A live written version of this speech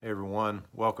Hey everyone,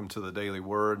 welcome to the Daily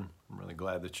Word. I'm really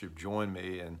glad that you've joined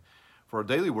me. And for our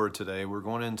Daily Word today, we're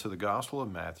going into the Gospel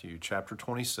of Matthew, chapter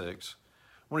 26.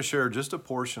 I want to share just a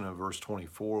portion of verse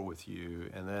 24 with you,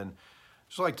 and then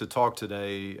just like to talk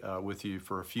today with you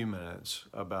for a few minutes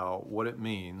about what it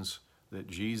means that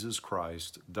Jesus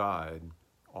Christ died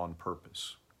on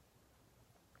purpose.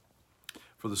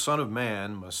 For the Son of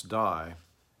Man must die,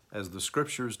 as the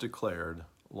Scriptures declared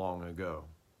long ago.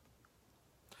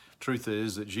 Truth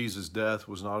is that Jesus' death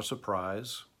was not a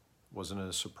surprise, wasn't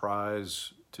a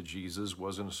surprise to Jesus,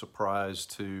 wasn't a surprise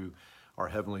to our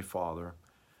Heavenly Father.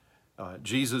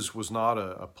 Jesus was not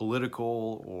a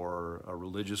political or a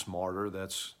religious martyr.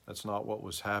 That's not what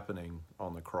was happening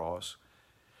on the cross.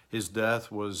 His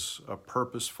death was a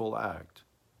purposeful act.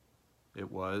 It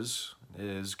was, and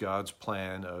is God's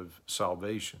plan of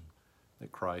salvation,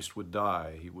 that Christ would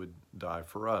die. He would die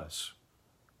for us,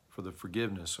 for the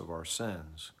forgiveness of our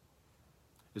sins.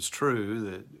 It's true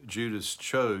that Judas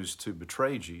chose to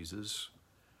betray Jesus,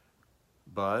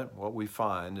 but what we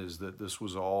find is that this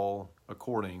was all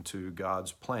according to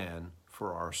God's plan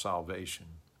for our salvation.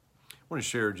 I want to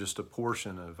share just a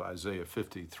portion of Isaiah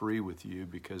 53 with you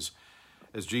because,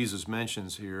 as Jesus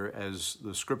mentions here, as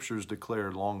the Scriptures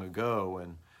declared long ago,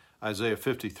 and Isaiah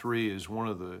 53 is one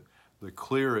of the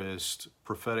clearest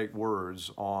prophetic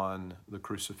words on the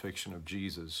crucifixion of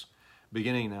Jesus,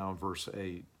 beginning now in verse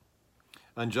 8.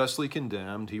 Unjustly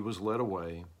condemned, he was led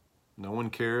away. No one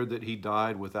cared that he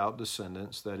died without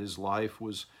descendants, that his life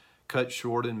was cut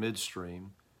short in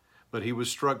midstream. But he was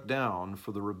struck down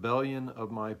for the rebellion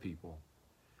of my people.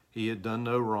 He had done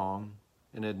no wrong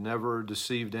and had never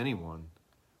deceived anyone,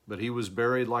 but he was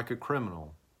buried like a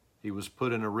criminal. He was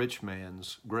put in a rich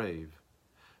man's grave.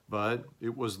 But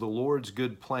it was the Lord's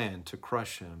good plan to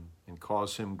crush him and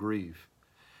cause him grief.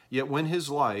 Yet when his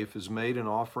life is made an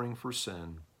offering for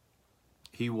sin,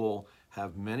 he will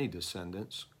have many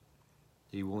descendants.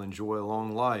 He will enjoy a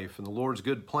long life, and the Lord's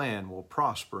good plan will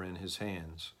prosper in his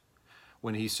hands.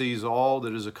 When he sees all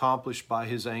that is accomplished by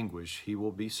his anguish, he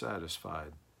will be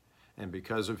satisfied. And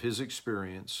because of his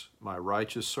experience, my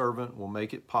righteous servant will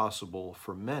make it possible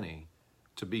for many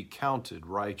to be counted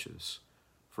righteous,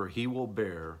 for he will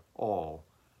bear all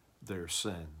their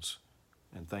sins.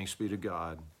 And thanks be to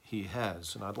God, he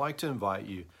has. And I'd like to invite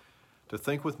you to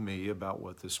think with me about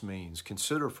what this means.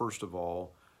 Consider, first of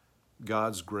all,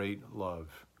 God's great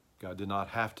love. God did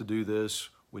not have to do this.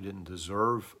 We didn't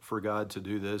deserve for God to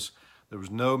do this. There was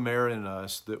no merit in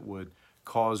us that would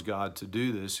cause God to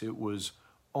do this. It was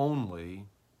only,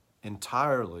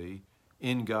 entirely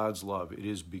in God's love. It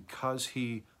is because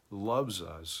he loves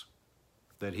us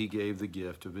that he gave the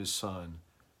gift of his Son,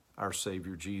 our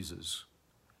Savior Jesus.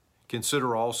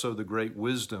 Consider also the great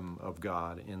wisdom of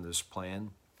God in this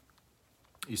plan.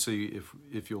 You see,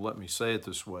 if you'll let me say it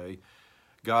this way,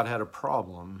 God had a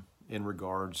problem in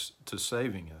regards to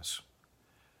saving us.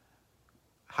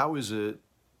 How is it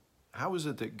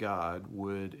that God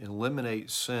would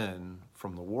eliminate sin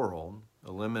from the world,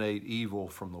 eliminate evil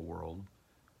from the world,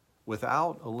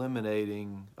 without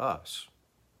eliminating us?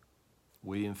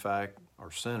 We, in fact,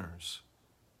 are sinners.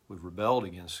 We've rebelled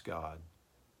against God.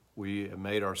 We have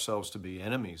made ourselves to be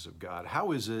enemies of God.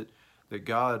 How is it that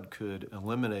God could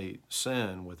eliminate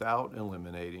sin without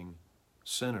eliminating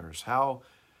sinners? How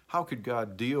could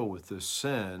God deal with this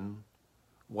sin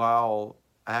while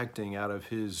acting out of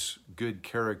his good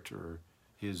character,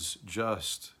 his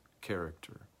just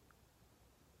character?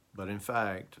 But in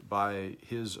fact, by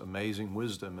his amazing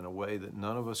wisdom in a way that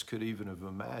none of us could even have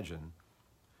imagined,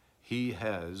 he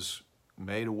has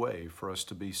made a way for us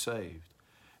to be saved.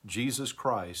 Jesus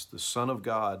Christ, the Son of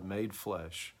God made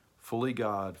flesh, fully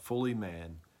God, fully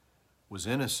man, was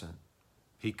innocent.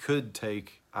 He could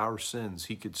take our sins.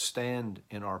 He could stand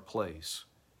in our place,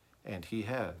 and he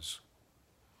has.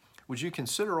 Would you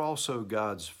consider also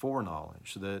God's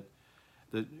foreknowledge that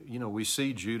we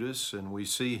see Judas and we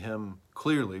see him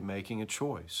clearly making a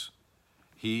choice.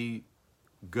 He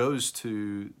goes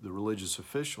to the religious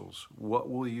officials. What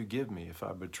will you give me if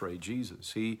I betray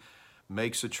Jesus? He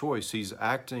makes a choice. He's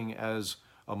acting as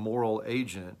a moral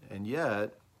agent, and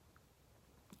yet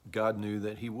God knew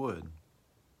that he would.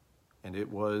 And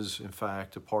it was, in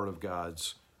fact, a part of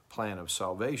God's plan of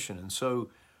salvation. And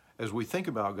so, as we think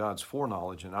about God's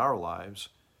foreknowledge in our lives,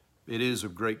 it is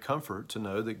of great comfort to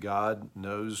know that God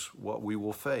knows what we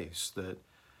will face, that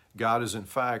God is, in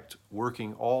fact,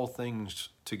 working all things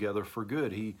together for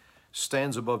good. He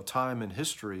stands above time and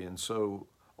history, and so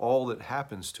all that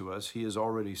happens to us, he has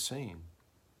already seen,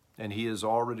 and he is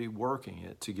already working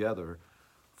it together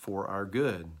for our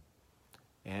good.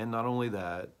 And not only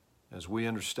that, as we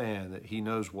understand that he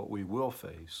knows what we will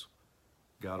face,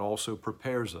 God also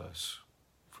prepares us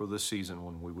for the season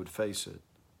when we would face it.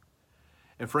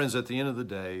 And friends, at the end of the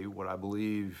day, what I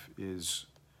believe is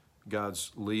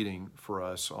God's leading for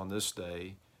us on this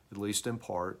day, at least in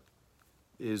part,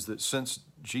 is that since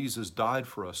Jesus died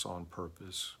for us on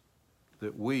purpose,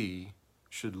 that we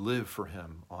should live for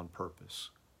him on purpose.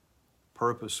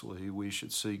 Purposely, we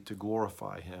should seek to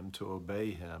glorify him, to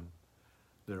obey him.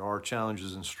 There are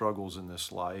challenges and struggles in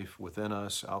this life, within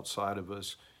us, outside of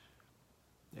us,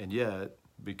 and yet,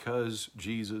 because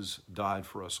Jesus died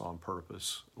for us on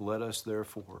purpose, let us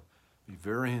therefore be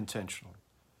very intentional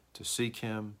to seek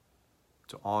him,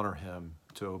 to honor him,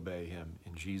 to obey him.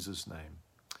 In Jesus' name,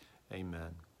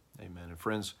 amen. Amen. And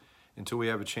friends, until we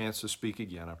have a chance to speak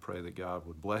again, I pray that God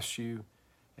would bless you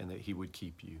and that he would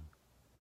keep you.